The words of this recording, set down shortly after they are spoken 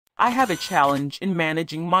I have a challenge in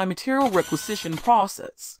managing my material requisition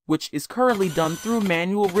process, which is currently done through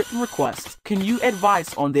manual written requests. Can you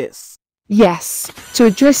advise on this? Yes, to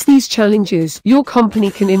address these challenges, your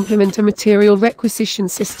company can implement a material requisition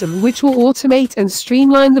system which will automate and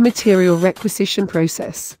streamline the material requisition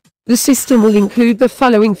process. The system will include the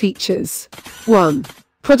following features. 1.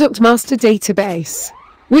 Product Master Database,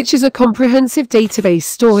 which is a comprehensive database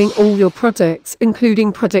storing all your products,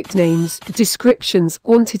 including product names, descriptions,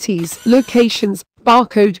 quantities, locations,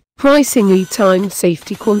 barcode, pricing, lead time,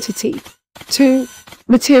 safety, quantity. 2.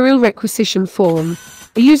 Material Requisition Form,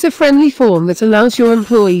 a user-friendly form that allows your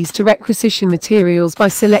employees to requisition materials by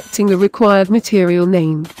selecting the required material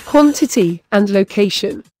name, quantity, and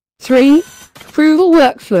location. 3. Approval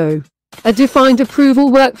Workflow, a defined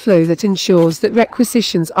approval workflow that ensures that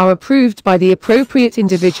requisitions are approved by the appropriate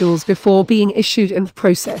individuals before being issued and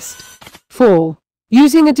processed. 4.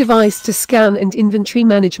 Using a device to scan and inventory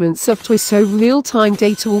management software so real-time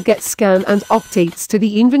data will get scanned and updates to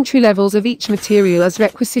the inventory levels of each material as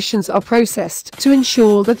requisitions are processed to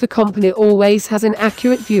ensure that the company always has an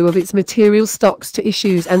accurate view of its material stocks to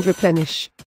issue and replenish.